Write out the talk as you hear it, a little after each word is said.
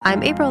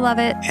I'm April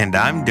Lovett. And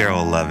I'm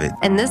Daryl Lovett.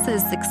 And this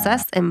is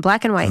Success in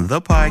Black and White. The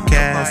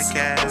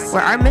podcast.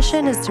 Where our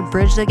mission is to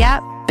bridge the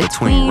gap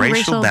between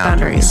racial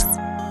boundaries.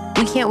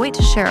 We can't wait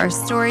to share our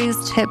stories,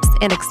 tips,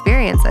 and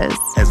experiences.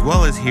 As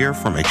well as hear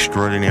from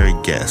extraordinary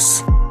guests.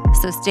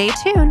 So stay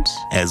tuned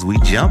as we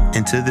jump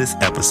into this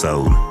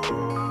episode.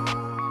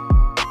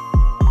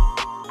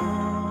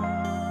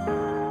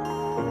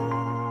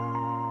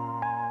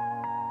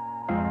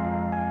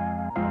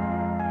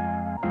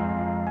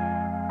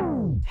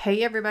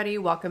 Hey everybody,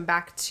 welcome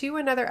back to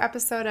another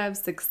episode of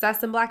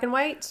Success in Black and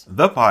White.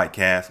 The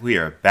podcast. We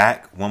are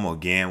back one more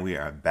again.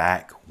 We're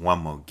back.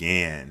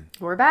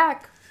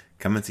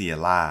 Coming to you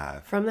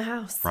live. From the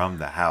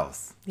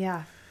house.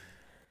 Yeah.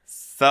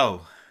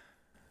 So,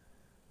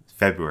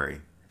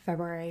 February.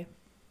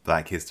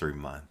 Black History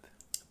Month.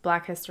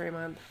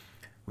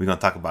 We're going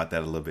to talk about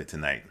that a little bit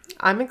tonight.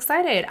 I'm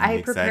excited.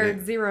 I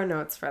prepared 0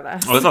 notes for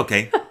this. Oh, it's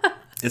okay.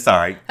 It's all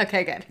right.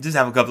 Okay, good. Just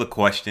have a couple of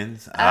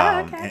questions,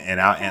 and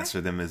I'll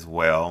answer them as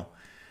well.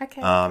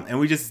 Okay. And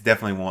we just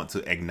definitely want to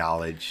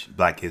acknowledge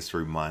Black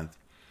History Month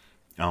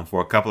for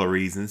a couple of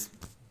reasons.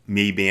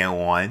 Me being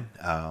one,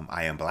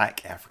 I am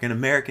Black, African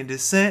American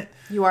descent.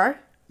 You are?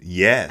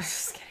 Yes.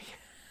 Just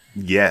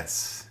kidding.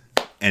 Yes.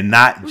 And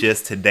not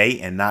just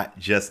today and not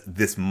just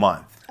this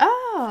month.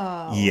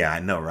 Oh. Yeah, I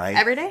know, right?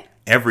 Every day?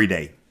 Every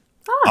day.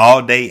 Oh.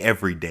 All day,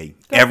 every day.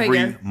 Every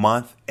figure.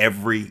 month,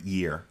 every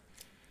year.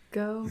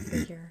 Go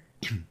figure.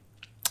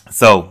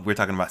 So we're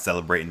talking about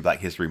celebrating Black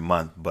History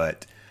Month,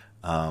 but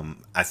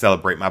I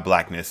celebrate my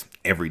Blackness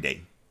every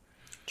day.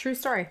 True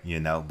story.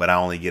 You know, but I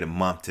only get a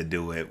month to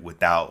do it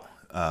without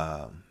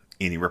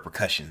any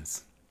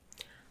repercussions.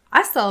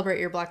 I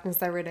celebrate your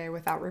Blackness every day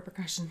without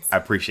repercussions. I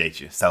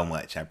appreciate you so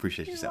much. You're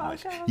so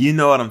welcome. much. You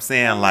know what I'm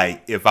saying?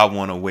 Like if I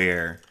want to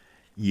wear,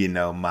 you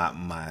know, my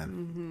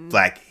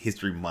Black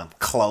History Month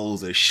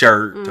clothes or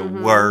shirt to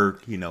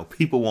work, you know,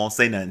 people won't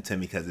say nothing to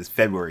me because it's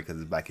February because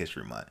it's Black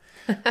History Month.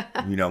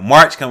 You know,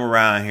 March come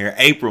around here,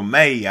 April,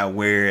 May, I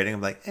wear it. And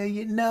I'm like, hey,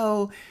 you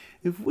know,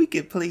 if we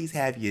could please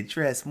have you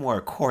dress more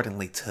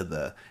accordingly to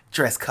the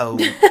dress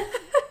code,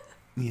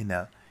 you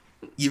know,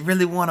 you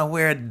really want to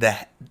wear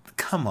that?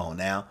 Come on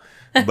now.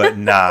 But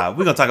nah,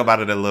 we're going to talk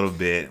about it a little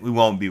bit. We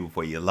won't be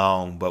before you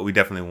long, but we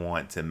definitely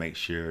want to make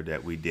sure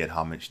that we did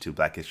homage to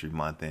Black History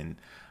Month. And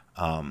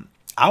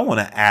I want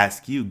to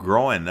ask you,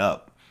 growing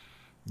up,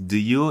 do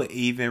you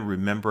even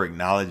remember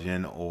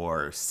acknowledging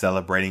or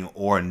celebrating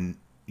or,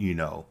 you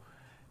know,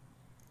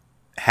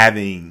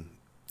 having,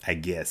 I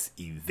guess,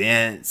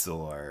 events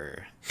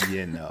or,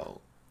 you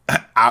know,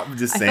 I'm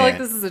just saying. I feel like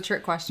this is a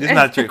trick question. It's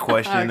not a trick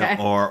question. Okay.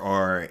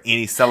 or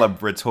any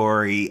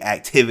celebratory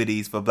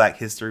activities for Black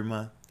History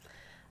Month?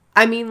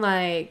 I mean,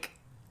 like,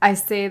 I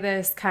say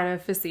this kind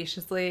of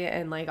facetiously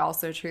and, like,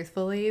 also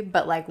truthfully,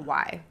 but, like,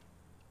 why?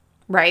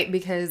 Right?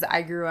 Because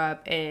I grew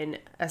up in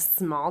a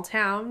small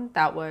town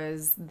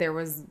there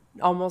was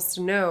almost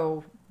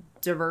no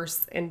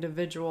diverse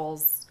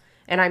individuals.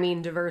 And I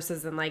mean diverse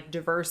as in, like,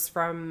 diverse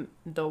from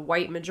the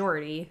white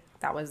majority.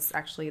 That was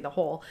actually the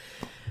whole.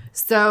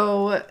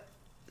 So,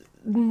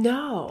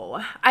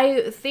 no.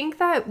 I think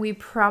that we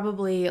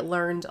probably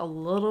learned a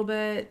little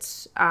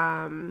bit,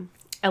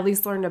 at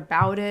least learned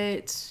about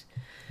it.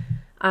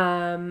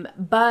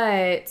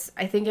 But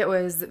I think it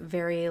was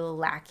very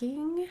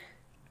lacking.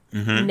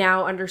 Mm-hmm.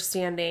 Now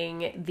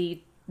understanding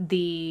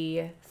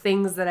the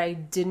things that I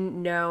didn't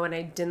know and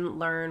I didn't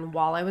learn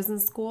while I was in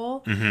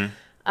school.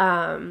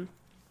 Mm-hmm.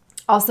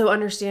 Also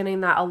understanding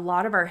that a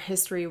lot of our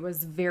history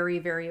was very,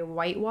 very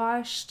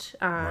whitewashed.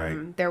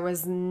 Right. There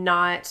was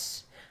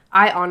not...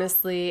 I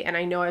honestly, and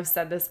I know I've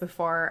said this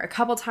before a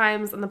couple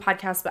times on the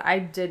podcast, but I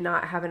did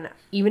not have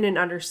even an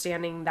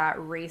understanding that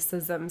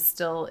racism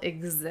still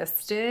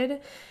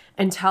existed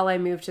until I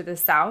moved to the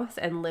South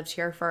and lived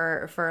here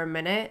for a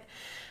minute.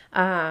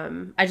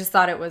 I just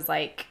thought it was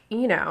like,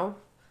 you know,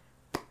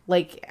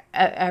 like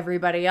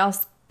everybody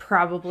else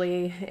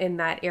probably in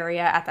that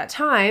area at that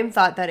time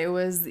thought that it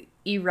was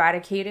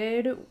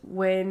eradicated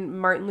when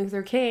Martin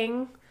Luther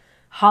King,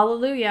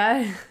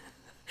 hallelujah,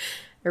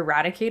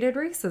 eradicated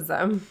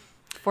racism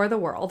for the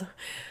world.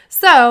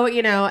 So,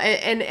 you know,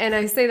 and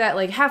I say that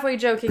like halfway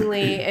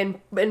jokingly and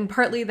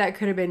partly that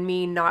could have been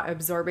me not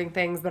absorbing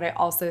things, but I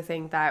also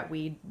think that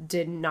we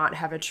did not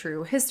have a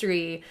true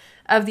history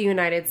of the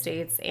United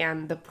States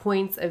and the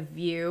points of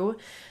view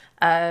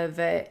of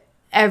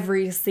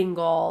every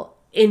single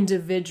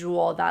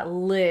individual that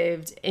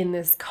lived in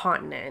this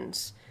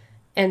continent.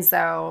 And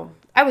so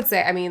I would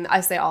say, I mean,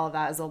 I say all of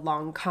that as a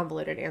long,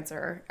 convoluted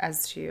answer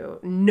as to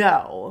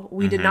no,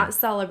 we did not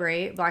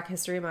celebrate Black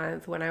History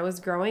Month when I was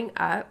growing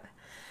up.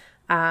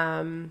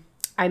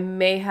 I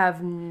may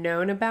have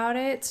known about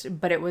it,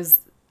 but it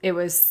was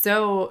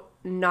so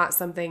not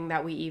something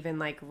that we even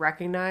like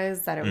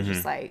recognized that it was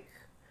just like,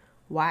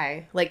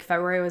 why? Like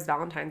February was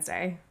Valentine's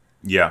Day.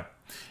 Yeah.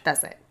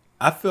 That's it.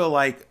 I feel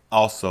like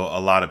also a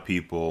lot of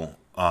people,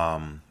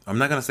 I'm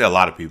not going to say a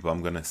lot of people,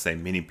 I'm going to say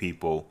many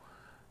people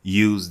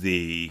use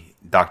the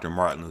Dr.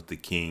 Martin Luther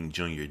King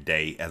Jr.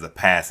 Day as a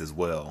pass as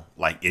well.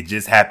 Like, it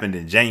just happened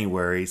in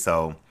January,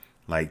 so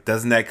like,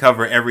 doesn't that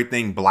cover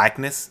everything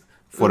blackness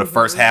for the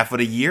first half of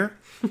the year?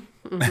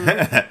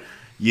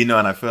 You know,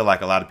 and I feel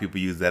like a lot of people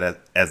use that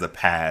as a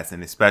pass,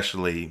 and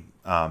especially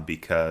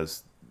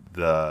because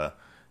the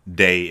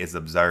day is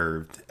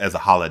observed as a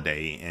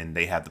holiday, and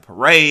they have the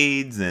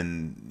parades,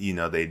 and you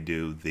know, they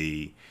do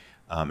the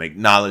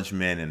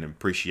acknowledgement and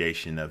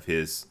appreciation of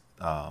his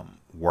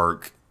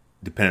work,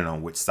 depending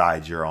on which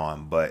side you're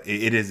on. But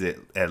it is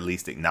at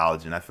least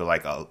acknowledging. I feel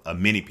like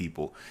many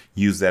people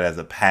use that as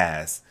a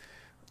pass,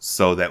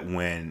 so that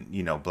when,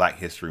 you know, Black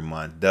History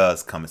Month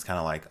does come, it's kind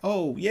of like,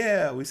 oh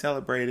yeah, we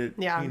celebrated,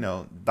 you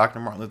know, Dr.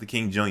 Martin Luther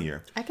King Jr.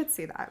 I could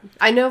see that.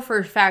 I know for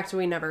a fact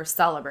we never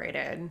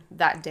celebrated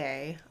that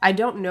day. I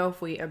don't know if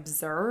we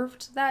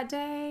observed that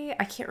day.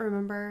 I can't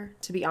remember,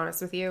 to be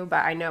honest with you,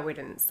 but I know we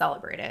didn't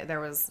celebrate it. There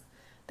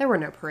were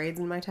no parades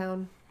in my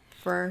town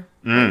for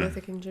Martin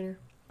Luther King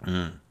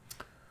Jr.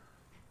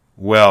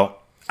 Well,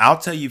 I'll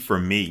tell you, for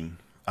me,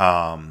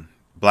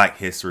 Black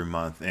History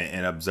Month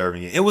and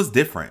observing it was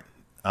different.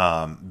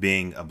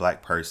 Being a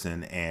Black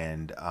person,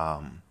 and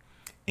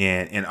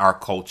in our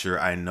culture,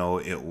 I know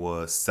it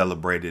was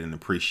celebrated and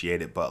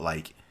appreciated, but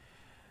like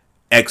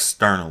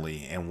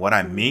externally. And what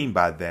I mean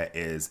by that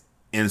is,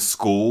 in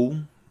school,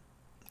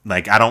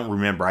 like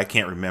I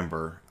can't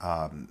remember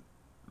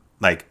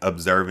like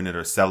observing it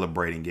or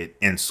celebrating it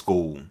in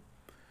school.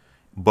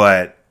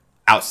 But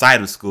outside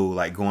of school,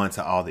 like going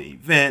to all the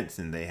events,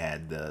 and they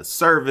had the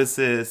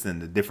services and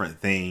the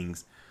different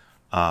things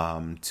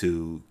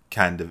to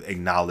kind of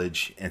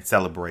acknowledge and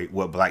celebrate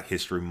what Black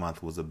History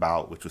Month was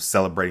about, which was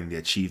celebrating the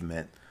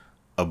achievement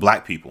of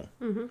Black people.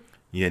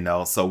 You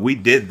know, so we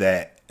did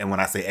that. And when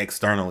I say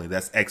externally,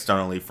 that's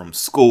externally from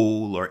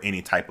school or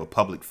any type of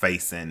public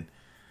facing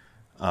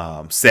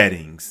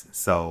settings.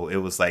 So it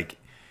was like,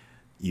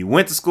 you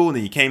went to school and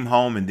then you came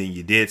home, and then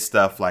you did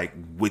stuff like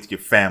with your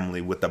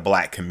family, with the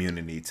Black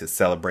community, to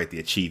celebrate the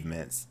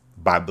achievements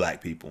by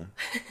Black people.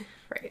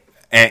 Right.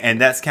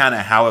 And that's kind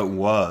of how it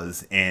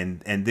was.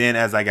 And then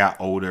as I got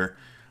older,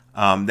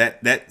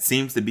 that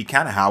seems to be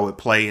kind of how it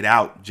played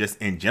out just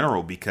in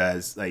general,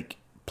 because like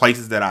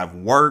places that I've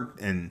worked,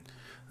 and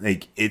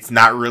like it's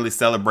not really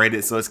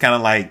celebrated. So it's kind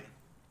of like,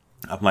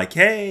 I'm like,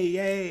 hey,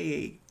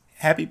 yay,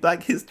 happy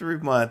Black History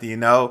Month, you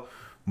know.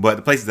 But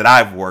the places that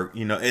I've worked,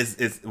 you know,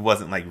 it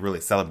wasn't like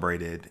really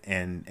celebrated.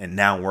 And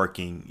now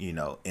working, you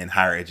know, in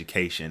higher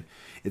education,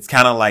 it's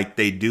kind of like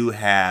they do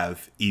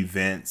have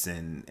events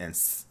and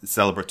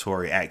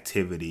celebratory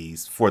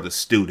activities for the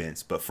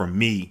students. But for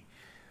me,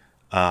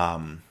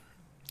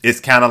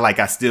 it's kind of like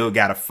I still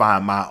got to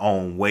find my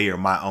own way or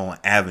my own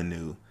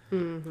avenue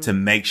to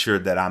make sure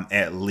that I'm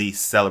at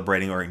least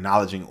celebrating or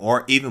acknowledging,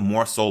 or even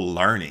more so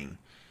learning.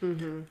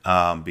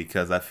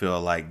 Because I feel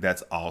like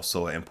that's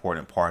also an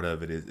important part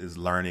of it is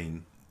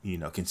learning, you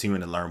know,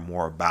 continuing to learn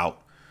more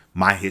about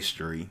my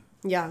history.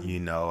 Yeah. You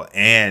know,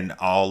 and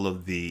all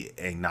of the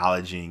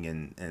acknowledging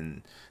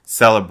and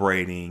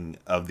celebrating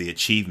of the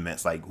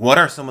achievements. Like, what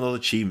are some of those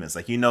achievements?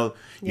 Like, you know,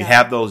 you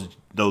have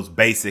those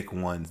basic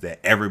ones that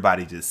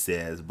everybody just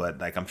says, but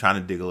like I'm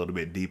trying to dig a little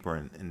bit deeper,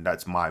 and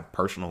that's my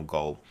personal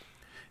goal,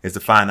 is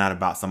to find out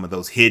about some of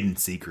those hidden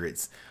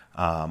secrets.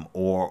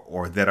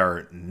 Or that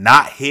are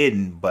not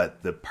hidden,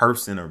 but the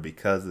person, or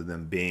because of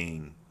them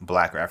being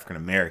Black or African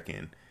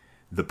American,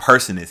 the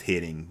person is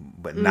hidden,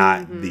 but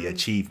not the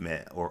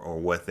achievement or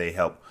what they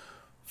help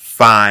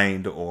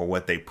find or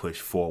what they push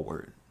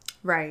forward.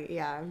 Right,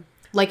 yeah.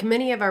 Like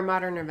many of our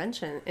modern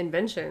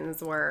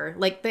inventions were,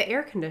 like the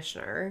air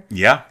conditioner.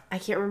 Yeah. I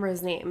can't remember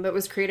his name, but it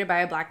was created by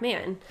a Black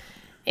man.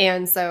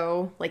 And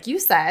so, like you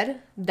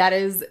said, that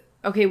is,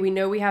 okay, we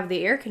know we have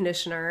the air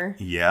conditioner.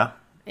 Yeah.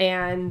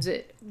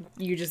 And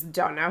you just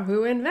don't know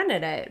who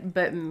invented it.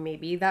 But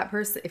maybe that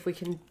person, if we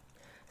can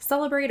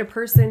celebrate a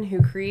person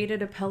who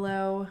created a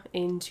pillow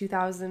in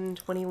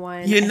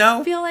 2021, you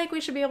know, I feel like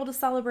we should be able to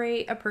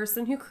celebrate a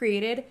person who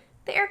created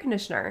the air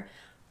conditioner.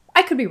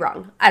 I could be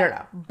wrong. I don't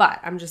know. But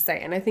I'm just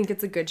saying, I think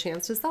it's a good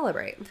chance to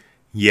celebrate.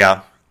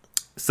 Yeah.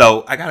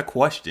 So I got a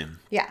question.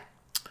 Yeah.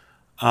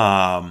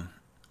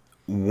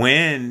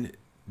 When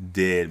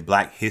did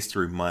Black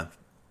History Month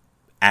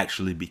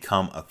actually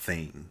become a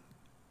thing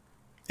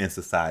in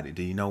society?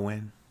 Do you know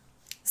when?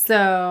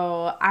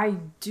 So I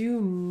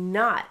do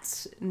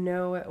not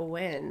know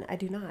when. I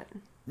do not.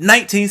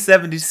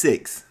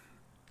 1976.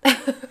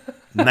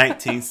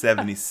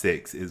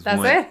 1976 is That's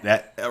when it?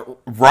 that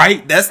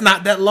right? That's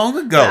not that long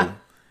ago. Yeah.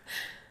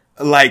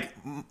 Like,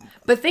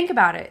 but think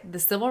about it. The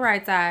Civil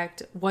Rights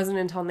Act wasn't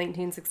until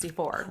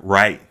 1964.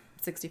 Right.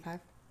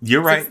 65.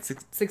 You're right.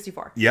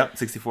 64. Yep,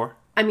 64.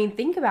 I mean,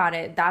 think about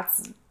it. That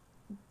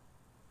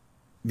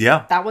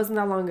wasn't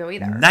that long ago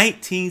either.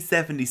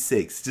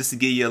 1976, just to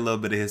give you a little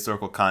bit of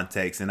historical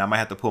context, and I might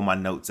have to pull my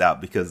notes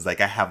out because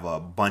like I have a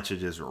bunch of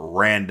just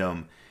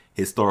random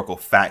historical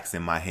facts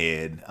in my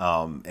head,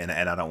 and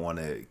I don't want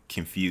to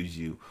confuse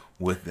you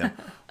with them.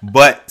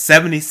 But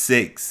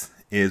 76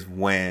 is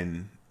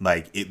when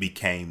like it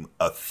became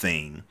a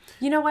thing.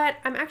 You know what?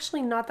 I'm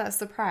actually not that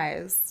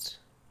surprised.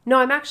 No,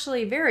 I'm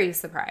actually very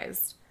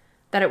surprised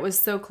that it was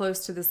so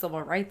close to the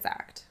Civil Rights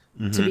Act,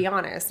 to be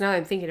honest. Now that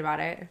I'm thinking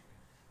about it.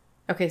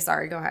 Okay,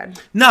 sorry, go ahead.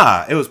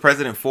 Nah, it was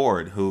President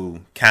Ford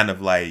who kind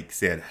of like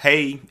said,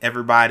 hey,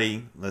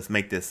 everybody, let's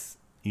make this,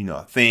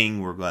 a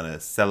thing. We're going to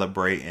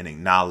celebrate and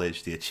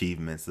acknowledge the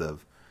achievements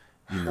of,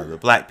 the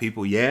black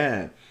people.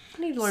 Yeah. I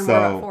need to learn more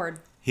about Ford.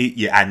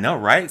 I know,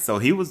 right? So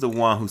he was the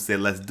one who said,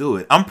 let's do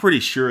it. I'm pretty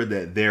sure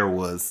that there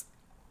was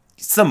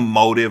some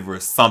motive or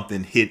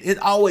something hid. It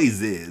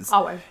always is.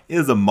 Always. It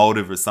is a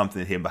motive or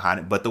something hidden behind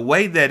it. But the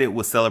way that it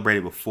was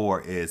celebrated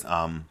before is,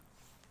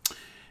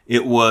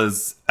 it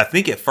was, I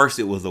think at first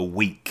it was a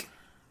week.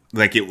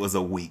 Like it was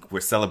a week.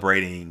 We're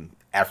celebrating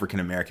African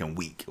American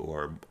Week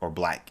or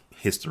Black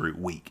History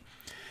Week.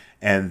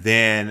 And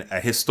then a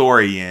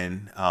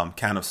historian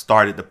kind of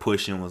started to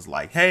push and was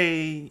like,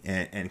 hey,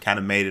 and kind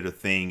of made it a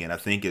thing. And I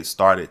think it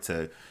started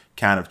to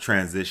kind of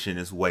transition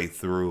its way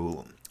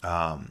through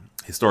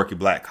historically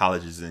black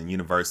colleges and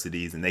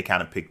universities. And they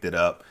kind of picked it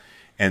up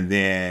and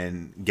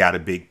then got a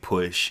big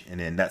push. And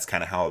then that's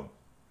kind of how it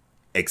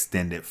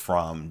extended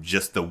from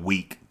just the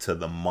week to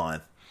the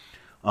month.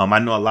 I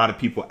know a lot of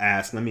people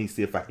ask, let me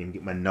see if I can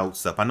get my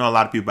notes up. I know a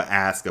lot of people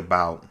ask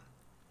about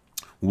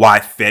why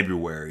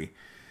February.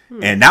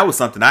 And that was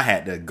something I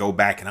had to go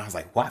back and I was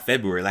like, why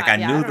February? Like I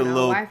knew the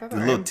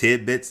little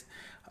tidbits.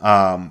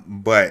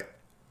 But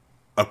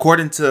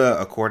according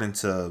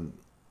to,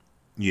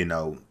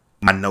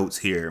 my notes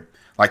here,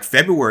 like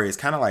February is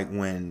kind of like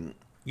when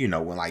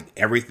like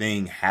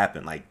everything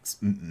happened, like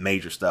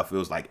major stuff. It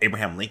was like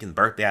Abraham Lincoln's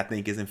birthday, I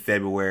think, is in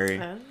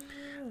February.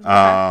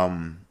 Okay.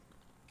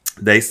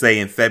 They say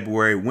in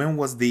February, when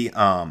was there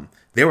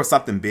was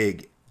something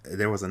big.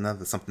 There was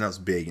something else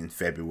big in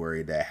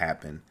February that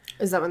happened.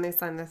 Is that when they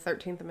signed the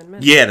 13th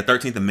Amendment? Yeah, the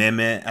 13th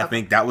Amendment. Okay. I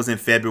think that was in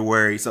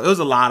February. So it was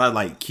a lot of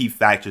like key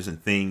factors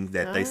and things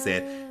that they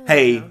said,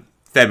 hey,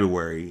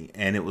 February.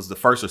 And it was the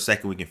first or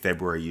second week in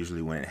February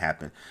usually when it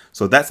happened.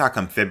 So that's how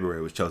come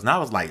February was chosen. I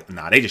was like,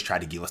 nah, they just tried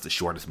to give us the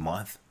shortest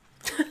month.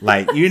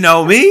 Like,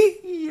 me.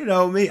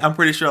 I'm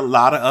pretty sure a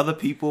lot of other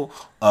people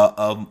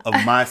of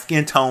my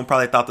skin tone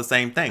probably thought the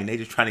same thing. They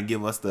just trying to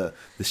give us the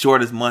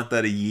shortest month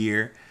of the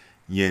year.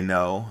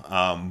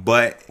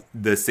 But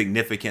the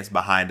significance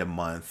behind the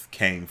month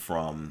came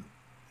from,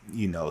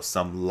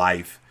 some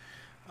life,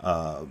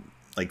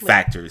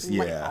 factors.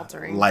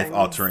 Life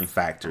altering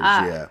factors.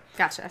 Yeah.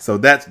 Gotcha. So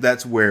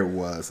that's where it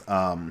was.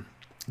 The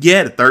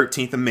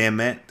 13th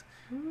Amendment.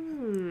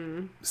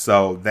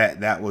 So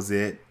that was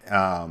it.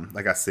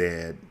 Like I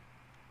said,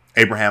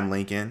 Abraham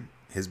Lincoln,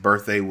 his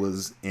birthday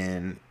was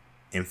in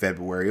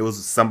February. It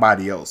was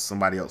somebody else.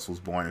 Somebody else was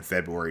born in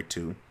February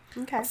too.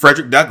 Okay.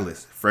 Frederick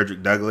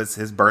Douglass,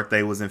 his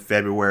birthday was in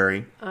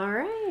February. All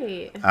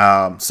right.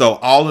 So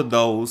all of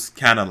those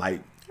kind of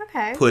like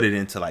put it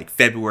into like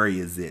February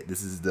is it.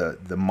 This is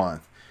the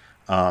month.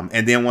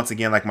 And then once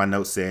again, like my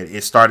note said,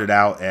 it started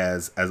out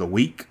as a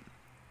week.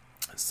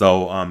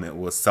 So it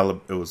was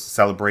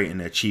celebrating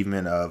the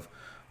achievement of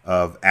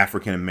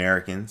African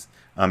Americans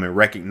and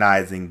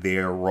recognizing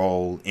their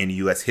role in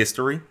U.S.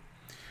 history.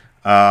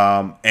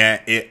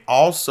 And it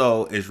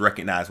also is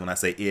recognized, when I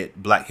say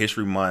it, Black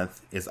History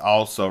Month is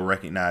also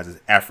recognized as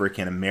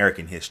African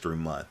American History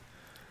Month.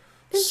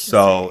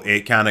 So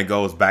it kind of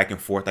goes back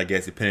and forth, I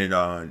guess, depending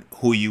on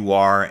who you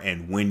are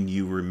and when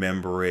you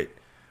remember it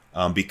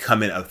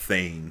becoming a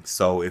thing.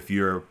 So if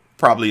you're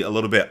probably a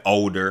little bit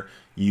older,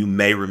 you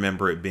may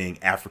remember it being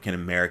African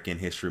American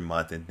History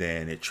Month, and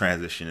then it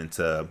transitioned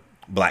into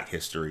Black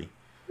History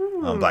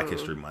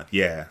Month.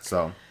 Yeah,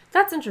 so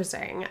that's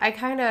interesting.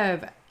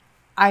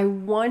 I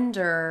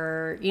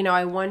wondered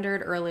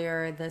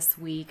earlier this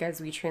week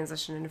as we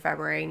transition into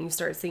February and you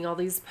start seeing all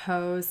these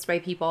posts by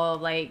people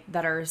like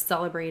that are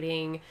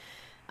celebrating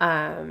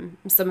some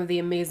of the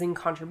amazing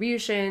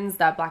contributions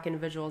that Black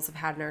individuals have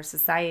had in our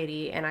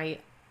society. And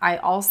I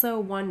also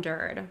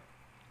wondered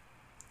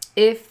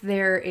if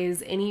there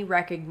is any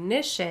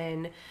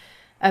recognition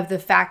of the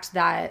fact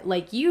that,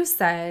 like you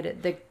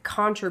said, the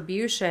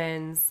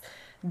contributions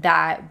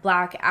that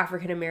Black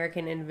African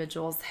American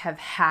individuals have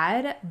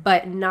had,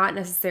 but not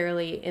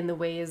necessarily in the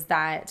ways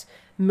that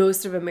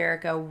most of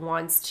America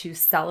wants to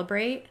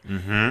celebrate.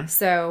 Mm-hmm.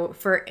 So,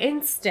 for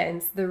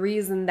instance, the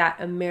reason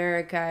that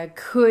America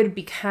could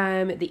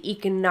become the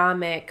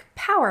economic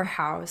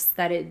powerhouse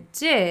that it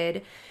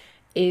did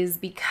is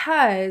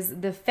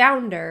because the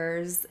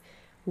founders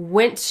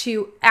went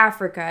to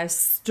Africa,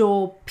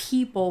 stole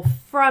people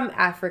from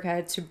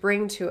Africa to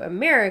bring to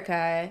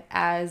America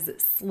as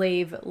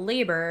slave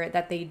labor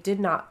that they did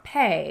not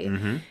pay.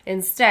 Mm-hmm.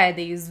 Instead,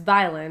 they used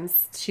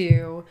violence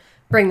to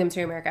bring them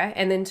to America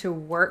and then to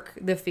work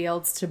the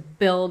fields to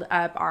build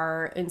up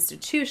our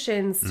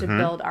institutions, to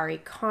build our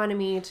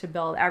economy, to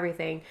build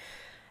everything.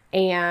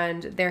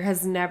 And there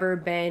has never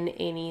been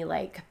any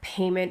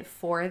payment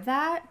for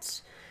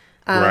that.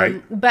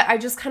 Right. But I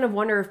just kind of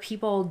wonder if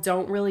people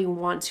don't really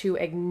want to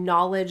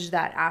acknowledge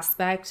that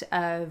aspect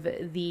of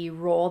the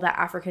role that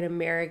African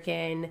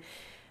American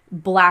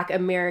Black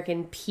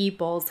American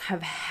peoples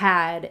have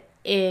had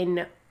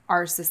in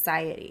our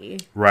society.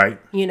 Right.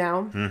 You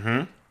know?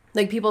 Mm-hmm.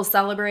 Like, people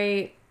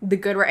celebrate the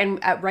good, and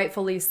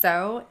rightfully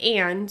so.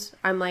 And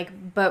I'm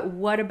like, but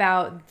what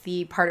about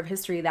the part of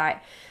history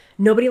that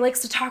nobody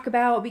likes to talk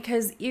about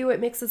because, ew, it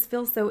makes us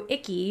feel so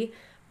icky,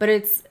 but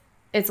it's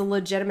a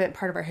legitimate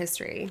part of our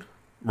history.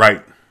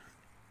 Right.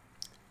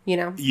 You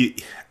know?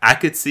 I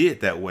could see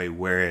it that way,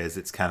 whereas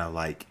it's kind of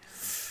like,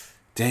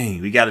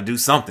 dang, we got to do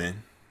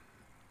something.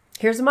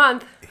 Here's a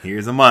month.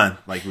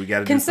 Like, we got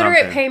to do something. Consider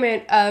it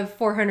payment of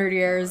 400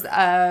 years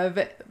of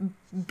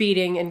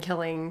beating and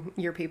killing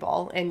your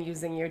people and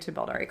using you to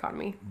build our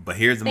economy. But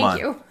here's a Thank month.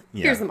 you.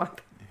 Yeah. Here's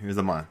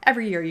a month.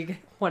 Every Every year you get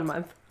 1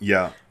 month.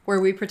 Yeah. Where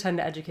we pretend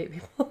to educate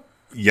people.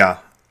 Yeah.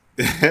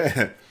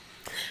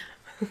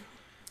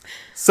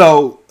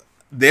 So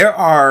there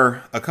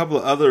are a couple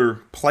of other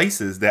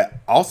places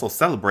that also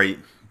celebrate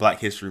Black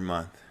History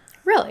Month.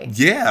 Really?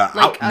 Yeah.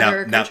 Like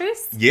other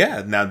countries?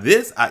 Yeah. Now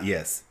this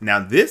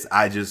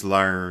I just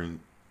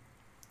learned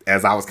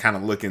as I was kind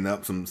of looking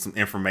up some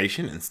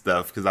information and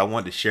stuff, because I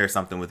wanted to share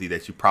something with you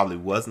that you probably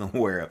wasn't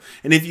aware of.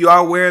 And if you are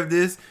aware of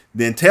this,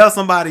 then tell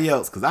somebody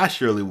else, because I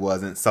surely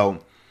wasn't. So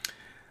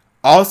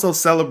also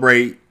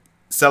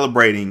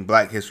celebrating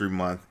Black History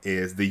Month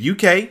is the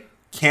UK,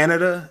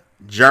 Canada,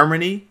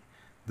 Germany,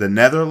 the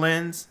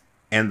Netherlands,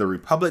 and the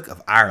Republic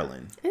of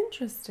Ireland.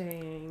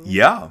 Interesting.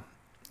 Yeah.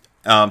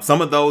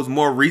 Some of those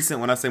more recent,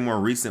 when I say more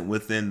recent,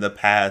 within the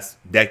past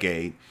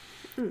decade.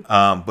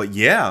 But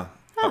yeah,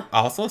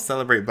 also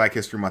celebrate Black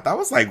History Month. I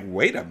was like,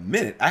 wait a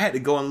minute. I had to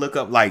go and look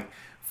up like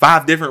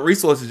 5 different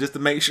resources just to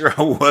make sure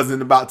I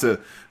wasn't about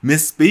to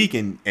misspeak.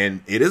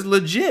 And it is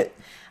legit.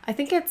 I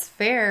think it's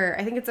fair.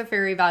 I think it's a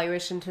fair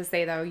evaluation to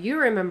say, though. You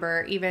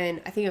remember even,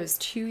 I think it was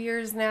 2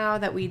 years now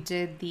that we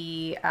did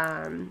the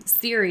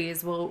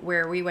series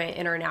where we went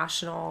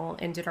international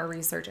and did our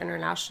research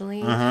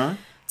internationally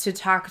to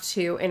talk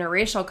to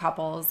interracial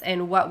couples.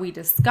 And what we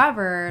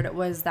discovered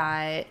was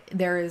that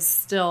there is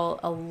still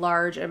a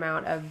large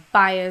amount of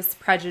bias,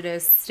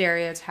 prejudice,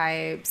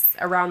 stereotypes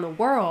around the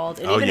world.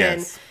 And even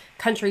in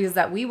countries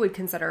that we would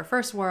consider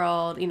first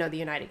world, the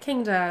United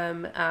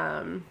Kingdom,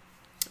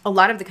 a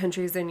lot of the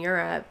countries in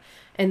Europe,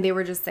 and they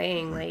were just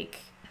saying, like,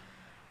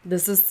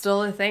 this is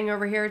still a thing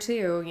over here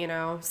too,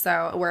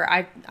 So where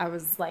I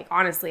was like,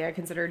 honestly, I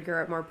considered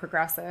Europe more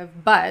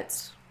progressive,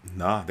 but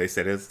no, they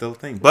said it's still a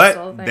thing,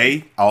 but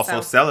they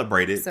also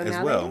celebrate it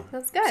as well.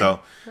 That's good. So,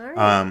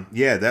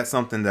 yeah, that's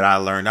something that I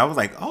learned. I was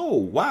like, oh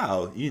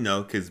wow,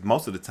 because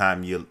most of the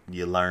time you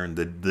learn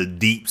the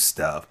deep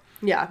stuff.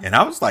 Yeah. And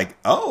I was like,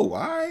 oh,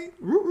 all right,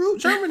 root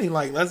Germany,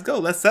 like, let's go,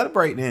 let's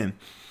celebrate then.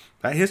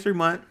 That History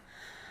Month.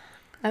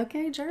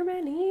 Okay,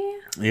 Germany.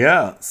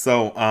 Yeah.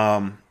 So,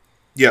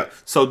 yeah.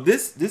 So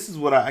this is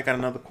what I got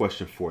another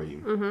question for you.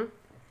 Mm-hmm.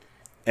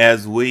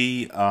 As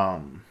we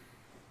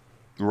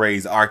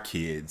raise our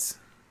kids,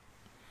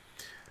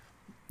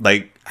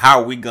 like,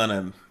 how are we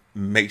gonna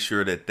make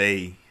sure that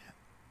they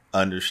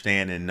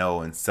understand and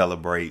know and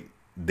celebrate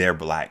their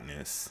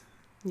Blackness?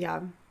 Yeah.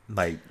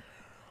 Like,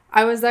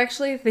 I was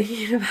actually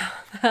thinking about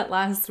that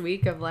last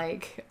week of,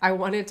 like, I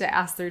wanted to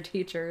ask their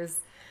teachers,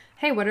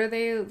 hey, what are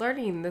they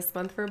learning this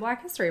month for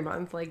Black History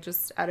Month? Like,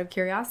 just out of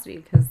curiosity,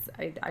 because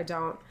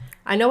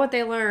I know what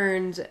they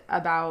learned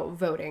about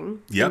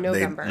voting in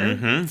November.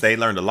 They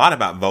learned a lot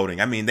about voting.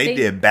 I mean, they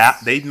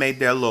made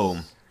their little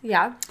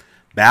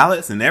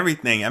ballots and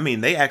everything. I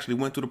mean, they actually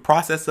went through the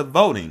process of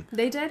voting.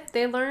 They did.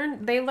 They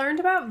learned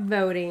about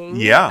voting.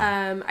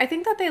 Yeah. I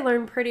think that they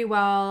learned pretty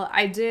well.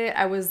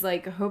 I was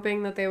like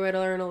hoping that they would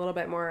learn a little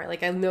bit more.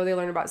 Like, I know they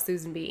learned about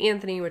Susan B.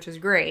 Anthony, which is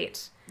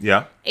great.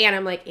 Yeah. And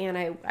I'm like,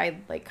 I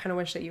like kind of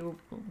wish that you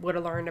would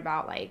have learned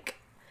about, like,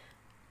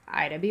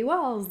 Ida B.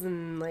 Wells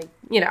and, like,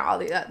 all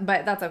that,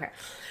 but that's okay.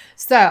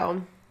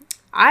 So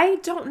I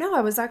don't know.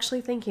 I was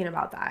actually thinking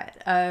about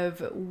that,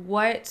 of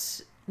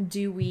what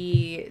do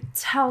we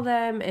tell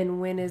them and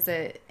when is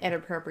it an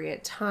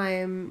appropriate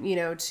time,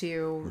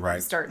 to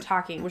start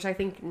talking, which I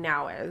think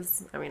now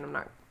is. I mean, I'm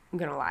not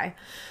going to lie.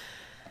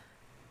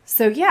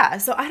 So yeah,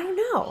 so I don't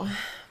know.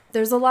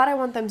 There's a lot I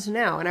want them to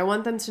know, and I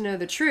want them to know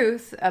the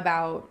truth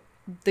about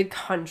the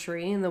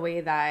country and the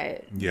way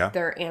that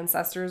their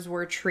ancestors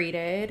were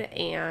treated,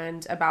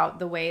 and about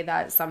the way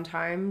that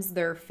sometimes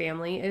their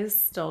family is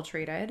still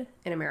treated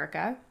in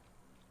America.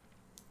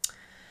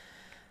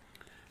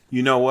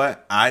 You know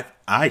what?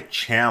 I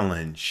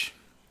challenge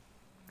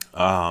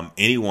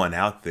anyone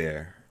out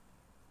there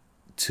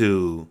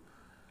to,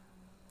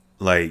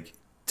 like,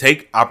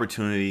 take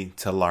opportunity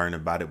to learn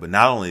about it, but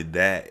not only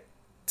that,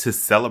 to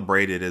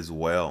celebrate it as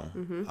well.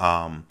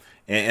 Mm-hmm.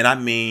 And I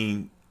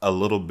mean a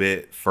little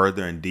bit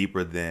further and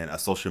deeper than a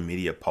social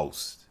media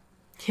post.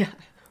 Yeah.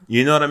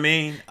 You know what I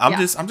mean? I'm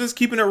just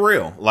keeping it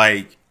real.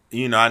 Like,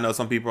 I know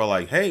some people are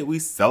like, hey, we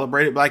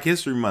celebrated Black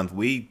History Month.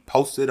 We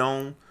posted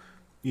on,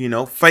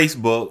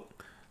 Facebook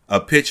a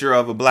picture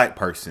of a Black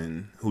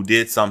person who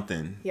did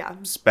something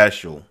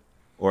special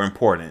or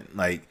important.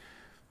 Like,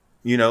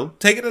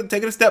 take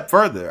it a step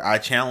further. I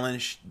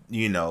challenge,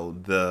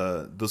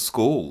 the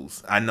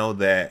schools. I know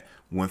that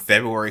when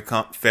February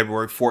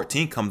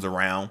 14th comes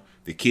around,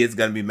 the kids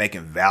gonna be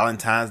making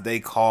Valentine's Day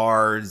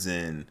cards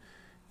and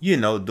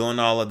doing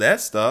all of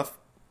that stuff.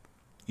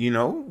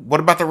 What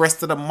about the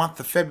rest of the month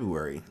of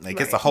February?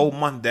 Like, It's a whole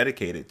month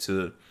dedicated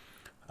to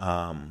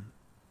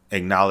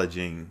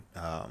acknowledging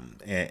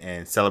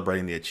and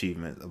celebrating the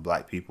achievement of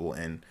Black people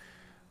and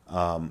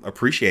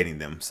appreciating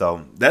them.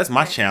 So that's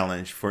my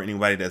challenge for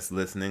anybody that's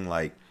listening.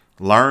 Like,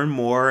 learn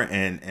more,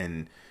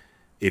 and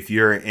if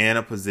you're in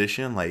a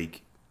position,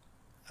 like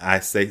I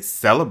say,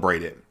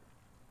 celebrate it.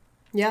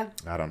 Yeah.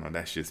 I don't know.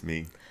 That's just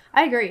me.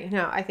 I agree.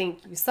 No, I think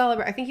you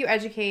celebrate. I think you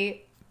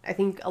educate. I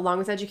think along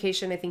with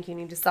education, I think you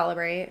need to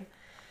celebrate.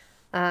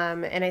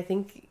 And I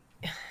think,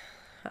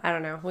 I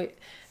don't know,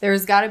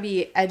 there's got to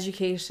be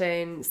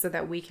education so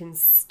that we can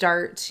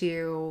start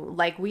to,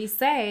 like we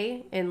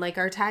say, in like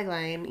our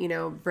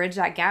tagline, bridge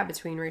that gap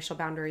between racial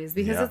boundaries,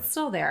 because it's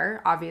still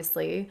there,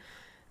 obviously.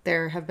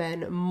 There have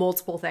been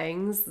multiple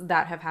things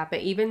that have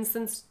happened. Even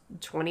since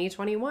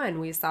 2021,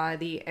 we saw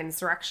the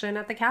insurrection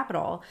at the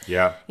Capitol.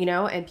 Yeah.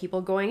 And people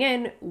going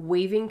in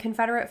waving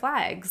Confederate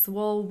flags.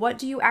 Well, what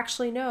do you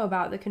actually know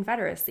about the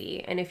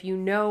Confederacy? And if you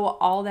know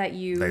all that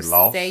you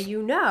say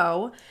you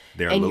know,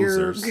 they're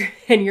losers.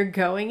 You're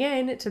going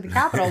in to the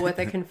Capitol with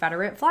a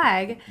Confederate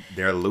flag,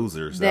 they're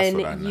losers. That's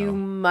what I know. Then you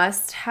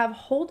must have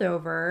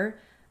holdover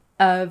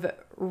of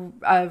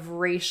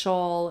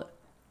racial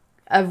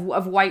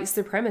of white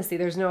supremacy.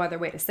 There's no other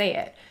way to say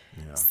it.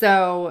 Yeah.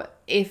 So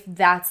if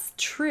that's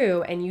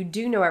true and you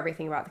do know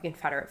everything about the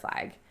Confederate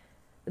flag,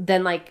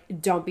 then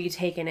don't be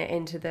taking it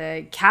into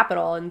the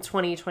Capitol in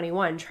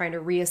 2021 trying to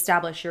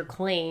reestablish your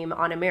claim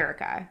on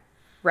America,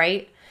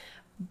 right?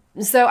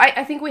 So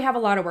I think we have a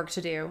lot of work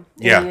to do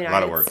in the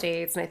United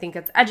States, and I think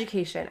it's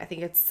education. I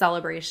think it's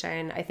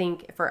celebration. I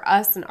think for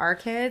us and our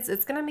kids,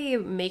 it's going to be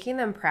making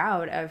them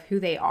proud of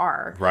who they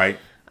are. Right.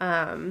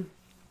 And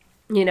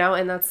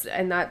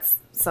that's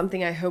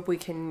something I hope we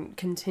can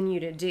continue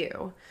to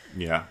do.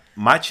 Yeah.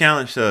 My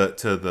challenge to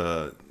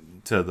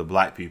the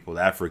Black people,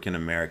 the African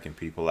American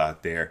people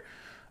out there,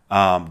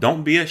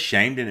 don't be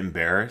ashamed and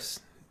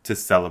embarrassed to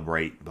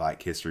celebrate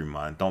Black History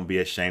Month. Don't be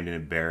ashamed and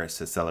embarrassed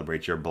to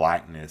celebrate your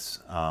Blackness.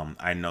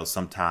 I know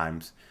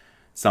sometimes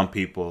some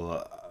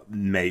people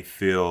may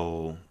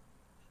feel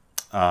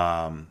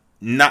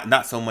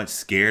not so much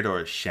scared or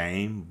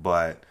ashamed,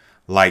 but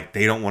like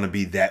they don't want to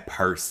be that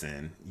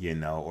person,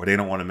 or they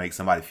don't want to make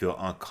somebody feel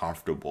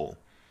uncomfortable.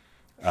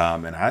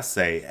 And I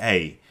say,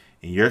 hey,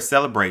 in your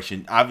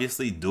celebration,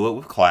 obviously do it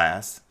with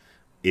class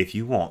if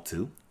you want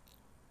to,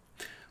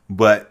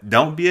 but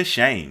don't be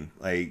ashamed.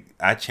 Like,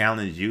 I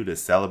challenge you to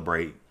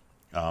celebrate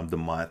the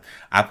month.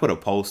 I put a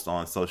post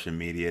on social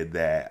media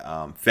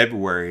that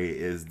February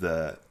is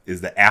the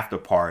after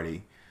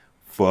party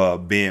for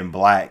being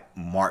Black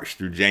March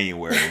through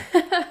January.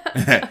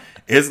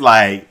 It's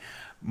like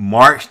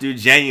March through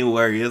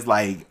January is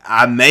like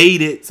I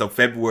made it, so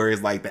February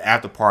is like the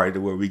after party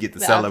where we get to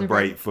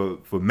celebrate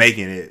for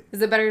making it.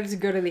 Is it better to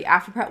go to the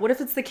after party? What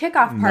if it's the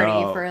kickoff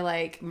party for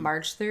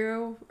March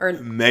through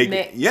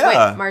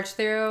March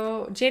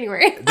through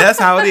January? That's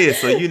how it is.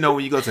 So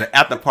when you go to the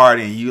after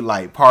party and you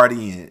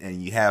party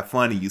and you have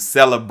fun and you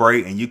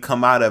celebrate and you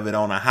come out of it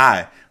on a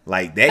high,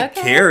 like that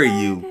carry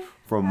you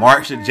from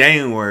March to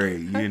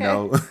January.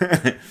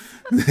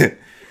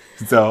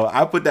 So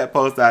I put that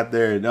post out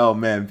there, and oh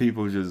man,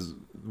 people just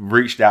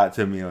reached out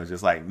to me and was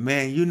just like,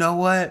 man, you know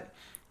what?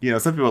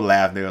 Some people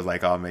laughed. They was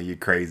like, oh man, you're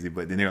crazy.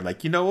 But then they were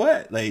like, you know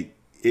what? Like,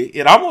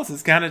 it almost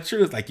is kind of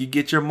true. It's like you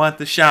get your month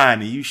to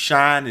shine, and you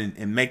shine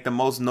and make the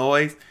most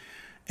noise.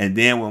 And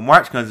then when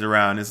March comes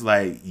around, it's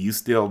like, you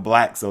still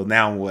Black. So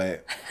now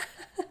what?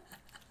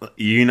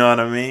 You know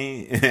what I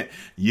mean?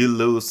 You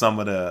lose some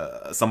of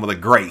the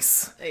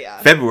grace. Yeah.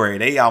 February,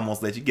 they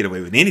almost let you get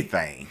away with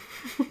anything.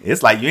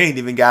 It's like you ain't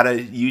even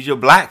gotta use your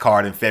Black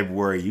card in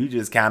February. You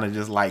just kind of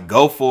just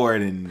go for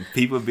it, and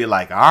people be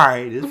like, all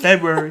right, it's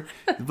February,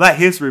 it's Black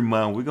History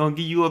Month, we're gonna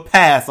give you a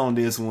pass on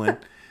this one.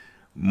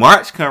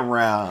 March come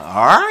around,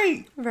 all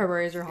right,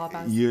 February is your hall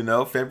pass.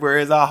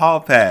 February is our hall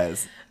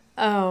pass.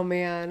 Oh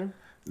man.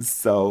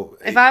 So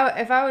if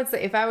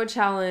I would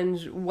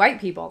challenge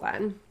white people,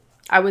 then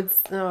I would.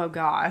 Oh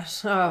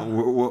gosh.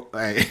 Oh.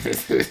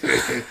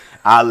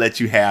 I'll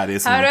let you have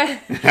this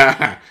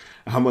one.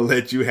 I'm going to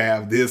let you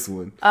have this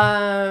one.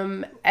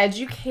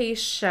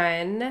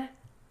 Education,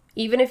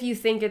 even if you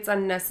think it's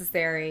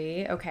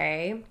unnecessary,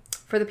 okay?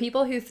 For the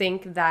people who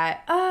think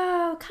that,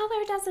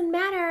 color doesn't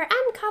matter,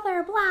 I'm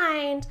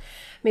colorblind.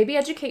 Maybe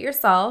educate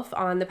yourself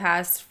on the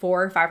past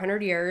 400 or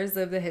 500 years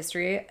of the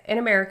history in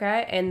America,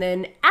 and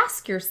then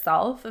ask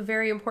yourself a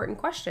very important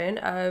question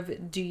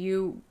of, do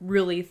you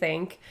really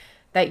think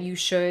that you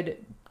should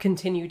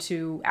continue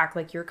to act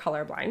like you're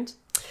colorblind?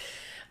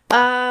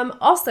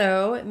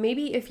 Also,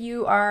 maybe if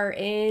you are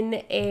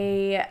in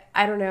a,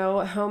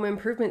 home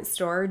improvement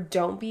store,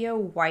 don't be a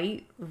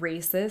white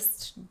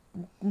racist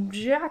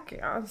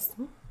jackass.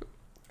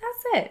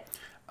 That's it.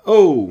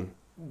 Oh,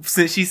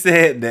 since she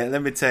said that,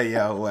 let me tell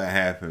y'all what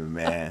happened,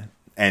 man.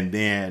 And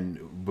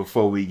then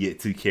before we get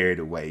too carried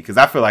away, because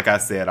I feel like I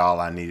said all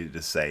I needed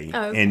to say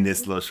in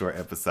this little short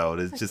episode.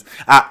 It's just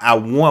I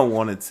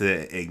wanted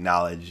to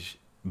acknowledge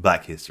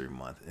Black History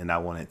Month, and I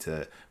wanted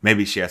to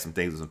maybe share some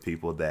things with some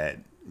people that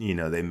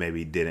they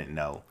maybe didn't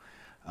know.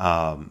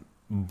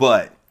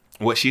 But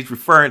what she's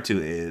referring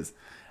to is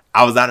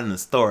I was out in the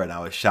store and I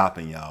was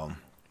shopping, y'all,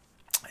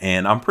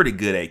 and I'm pretty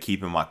good at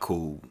keeping my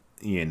cool.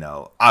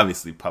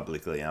 Obviously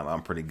publicly,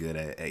 I'm pretty good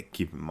at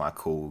keeping my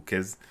cool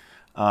because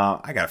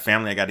I got a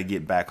family I got to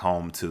get back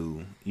home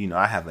to.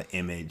 I have an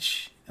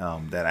image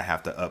that I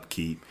have to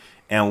upkeep.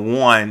 And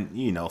one,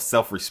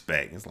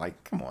 self-respect. It's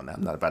like, come on,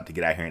 I'm not about to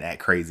get out here and act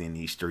crazy in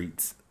these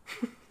streets,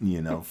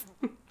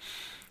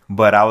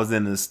 But I was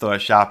in the store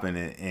shopping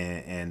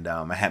and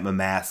I had my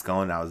mask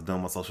on. And I was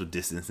doing my social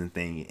distancing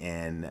thing.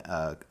 And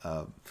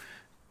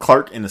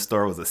clerk in the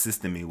store was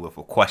assisting me with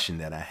a question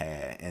that I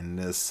had, and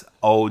this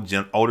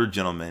older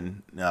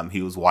gentleman,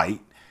 he was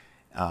white,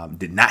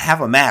 did not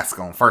have a mask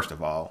on. First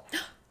of all,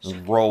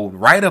 rolled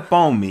right up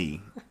on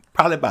me,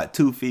 probably about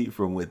 2 feet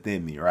from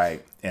within me,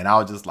 right? And I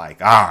was just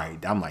like, all right,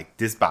 I'm like,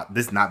 this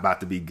not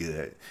about to be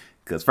good,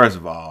 because first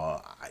of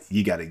all,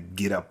 you got to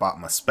get up out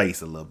my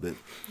space a little bit.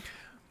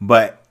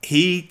 But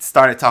he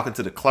started talking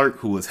to the clerk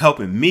who was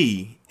helping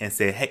me and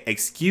said, hey,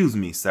 excuse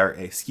me,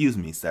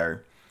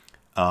 sir.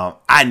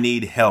 I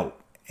need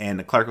help. And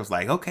the clerk was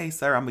like, okay,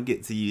 sir, I'm going to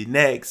get to you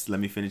next. Let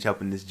me finish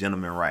helping this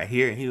gentleman right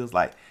here. And he was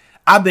like,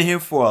 I've been here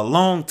for a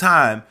long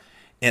time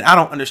and I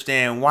don't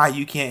understand why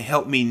you can't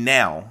help me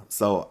now.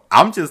 So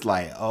I'm just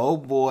like, oh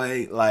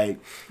boy. Like,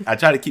 I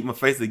try to keep my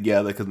face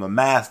together because my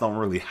mask don't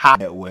really hide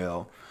that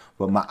well.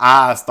 But my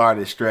eyes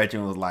started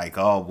stretching, was like,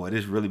 oh boy,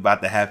 this really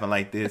about to happen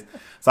like this.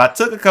 So I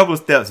took a couple of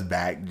steps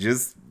back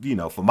just,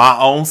 for my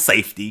own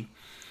safety.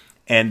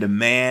 And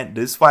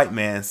this white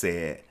man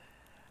said,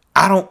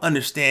 I don't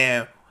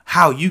understand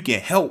how you can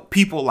help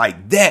people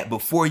like that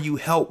before you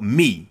help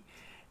me.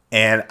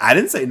 And I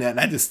didn't say nothing.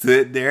 I just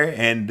stood there,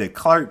 and the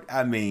clerk,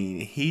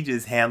 he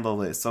just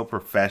handled it so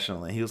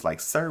professionally. He was like,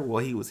 sir,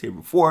 well, he was here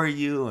before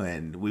you,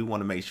 and we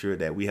want to make sure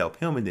that we help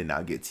him, and then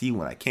I'll get to you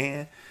when I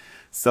can.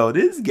 So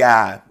this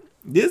guy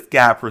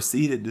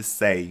proceeded to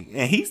say,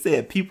 and he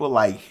said people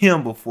like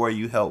him before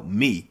you help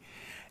me.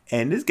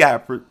 And this guy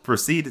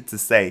proceeded to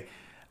say,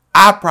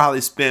 I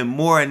probably spend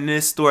more in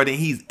this store than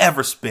he's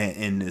ever spent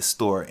in this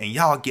store. And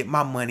y'all get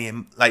my money.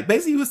 And like,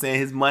 basically he was saying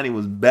his money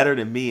was better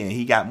than me and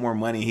he got more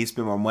money. And he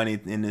spent more money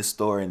in this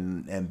store.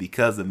 And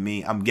because of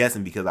me, I'm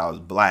guessing because I was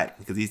black,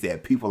 because he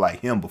said people like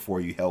him before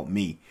you help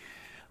me.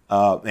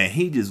 And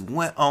he just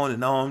went on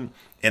and on.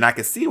 And I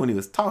could see when he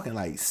was talking,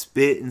 like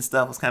spit and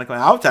stuff was kind of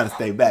going. I was trying to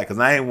stay back because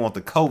I didn't want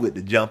the COVID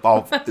to jump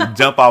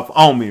off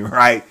on me,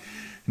 right?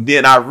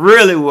 Then I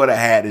really would have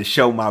had to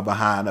show my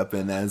behind up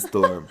in that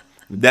store.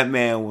 That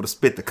man would have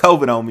spit the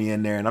COVID on me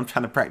in there, and I'm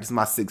trying to practice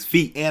my 6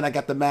 feet, and I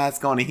got the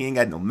mask on, and he ain't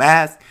got no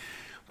mask.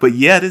 But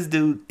yeah, this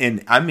dude, and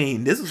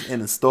this was in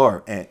the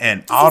store,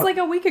 and this was like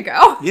a week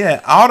ago. Yeah,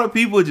 all the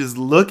people just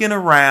looking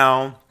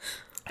around,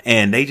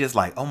 and they just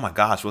like, oh my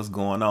gosh, what's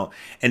going on?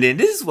 And then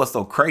this is what's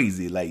so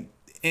crazy, like,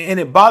 and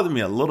it bothered me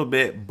a little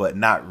bit, but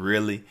not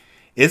really.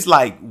 It's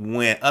like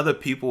when other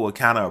people were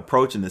kind of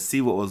approaching to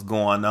see what was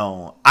going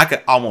on, I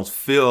could almost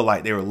feel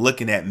like they were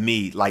looking at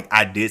me like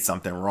I did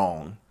something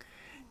wrong.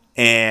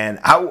 And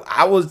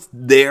I was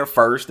there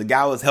first. The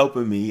guy was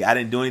helping me. I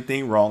didn't do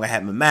anything wrong. I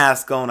had my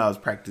mask on. I was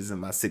practicing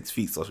my 6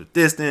 feet social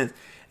distance.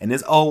 And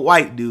this old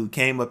white dude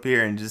came up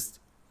here and just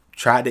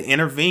tried to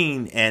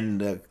intervene.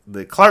 And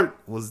the clerk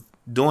was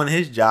doing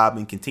his job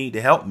and continued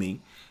to help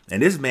me.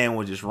 And this man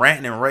was just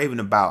ranting and raving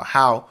about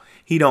how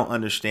he don't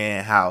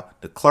understand how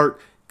the clerk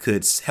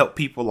could help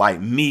people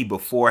like me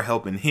before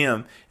helping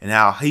him, and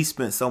how he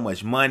spent so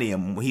much money,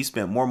 and he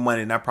spent more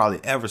money than I probably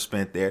ever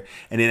spent there.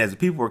 And then as the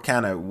people were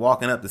kind of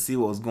walking up to see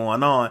what was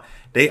going on,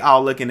 they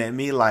all looking at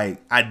me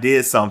like I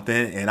did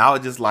something. And I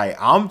was just like,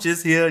 I'm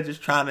just here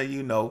just trying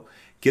to,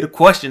 get a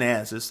question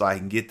answered so I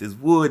can get this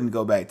wood and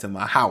go back to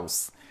my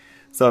house.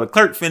 So the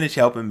clerk finished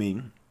helping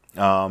me.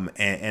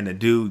 And the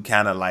dude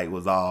kind of like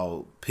was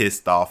all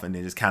pissed off and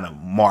then just kind of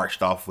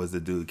marched off as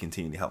the dude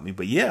continued to help me.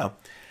 But yeah,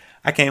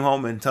 I came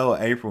home and told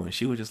April, and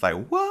she was just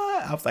like,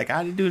 what? I was like,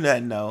 I didn't do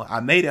nothing. No, I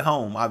made it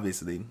home,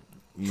 obviously,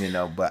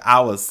 but I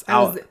was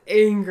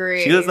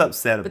angry. She was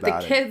upset about it.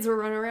 But the kids were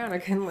running around. I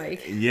couldn't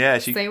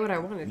say what I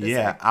wanted to say.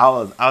 Yeah, I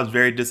was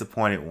very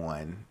disappointed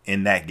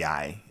in that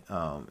guy.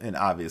 And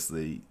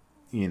obviously,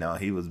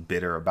 he was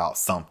bitter about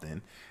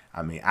something.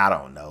 I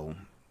don't know.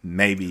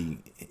 Maybe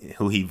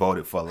who he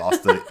voted for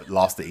lost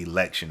the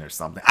election or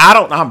something.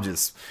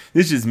 This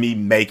is just me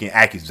making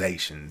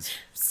accusations.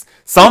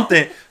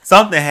 Something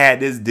had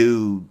this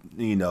dude,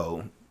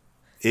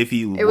 if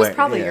he it was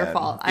probably your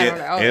fault. I don't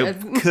know.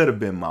 It could have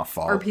been my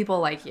fault. Or people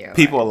like you.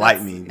 People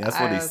like me. That's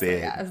what he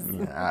said. Yes.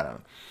 Yeah, I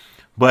don't.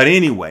 But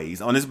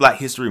anyways, on this Black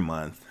History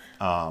Month,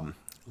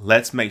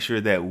 let's make sure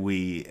that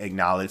we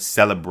acknowledge,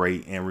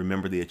 celebrate, and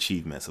remember the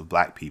achievements of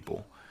Black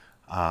people.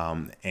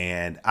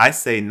 And I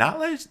say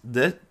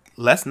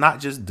let's not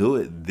just do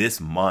it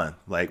this month.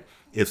 Like,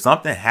 if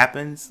something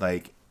happens,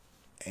 like,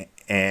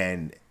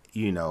 and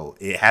you know,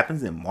 it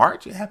happens in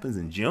March, it happens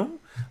in June,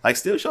 like,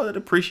 still show that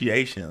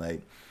appreciation.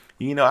 Like,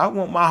 you know, I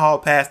want my hall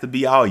pass to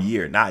be all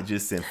year, not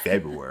just in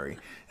February.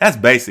 That's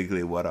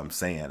basically what I'm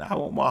saying. I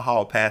want my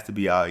hall pass to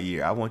be all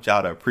year. I want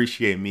y'all to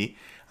appreciate me.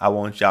 I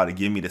want y'all to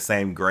give me the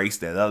same grace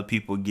that other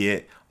people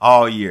get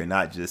all year,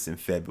 not just in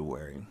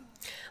February.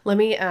 Let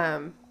me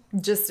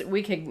just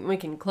we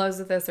can close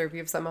with this, or if you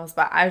have something else,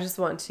 but I just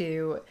want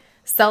to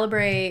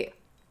celebrate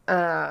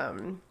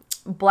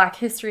Black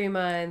History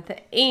Month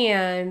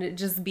and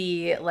just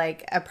be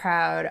like a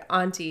proud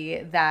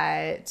auntie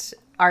that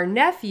our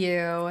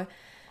nephew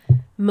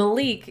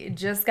Malik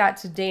just got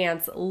to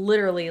dance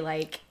literally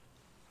like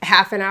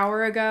an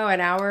hour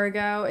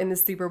ago in the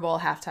Super Bowl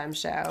halftime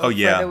show. Oh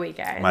yeah, for the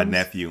weekend. My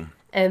nephew.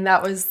 And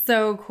that was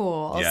so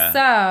cool. Yeah.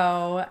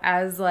 So,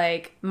 as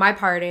like my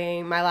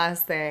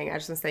last thing, I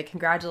just want to say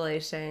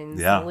congratulations,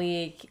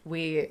 Malik.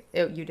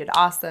 You did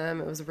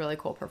awesome. It was a really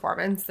cool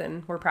performance,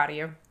 and we're proud of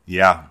you.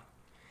 Yeah.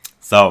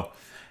 So,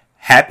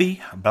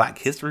 happy Black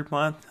History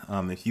Month.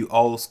 If you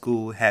old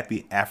school,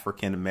 happy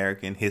African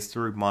American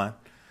History Month.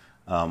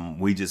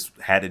 We just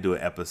had to do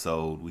an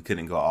episode. We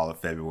couldn't go all of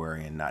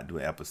February and not do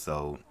an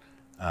episode.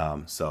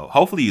 So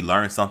hopefully you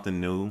learned something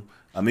new.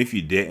 If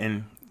you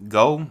didn't,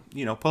 go,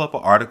 pull up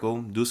an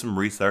article, do some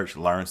research,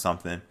 learn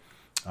something.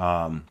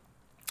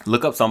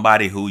 Look up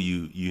somebody who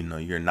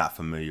you're not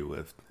familiar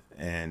with,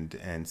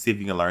 and see if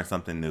you can learn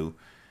something new.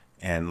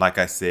 And like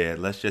I said,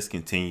 let's just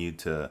continue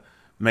to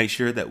make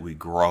sure that we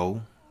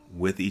grow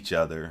with each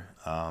other.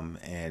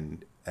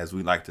 And as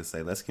we like to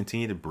say, let's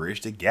continue to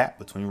bridge the gap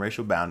between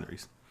racial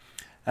boundaries.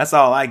 That's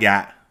all I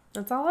got.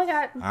 That's all I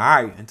got. All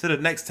right. Until the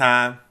next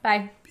time.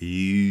 Bye.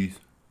 Peace.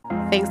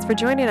 Thanks for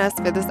joining us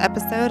for this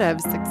episode of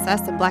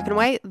Success in Black and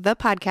White, the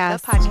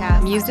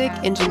podcast. Music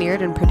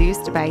engineered and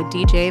produced by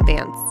DJ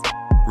Vance.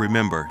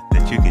 Remember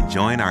that you can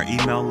join our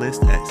email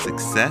list at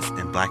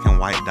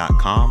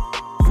successinblackandwhite.com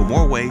for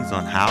more ways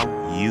on how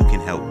you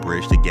can help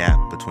bridge the gap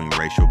between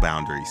racial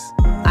boundaries.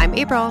 I'm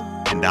April.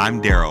 And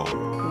I'm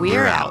Daryl.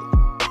 We're out.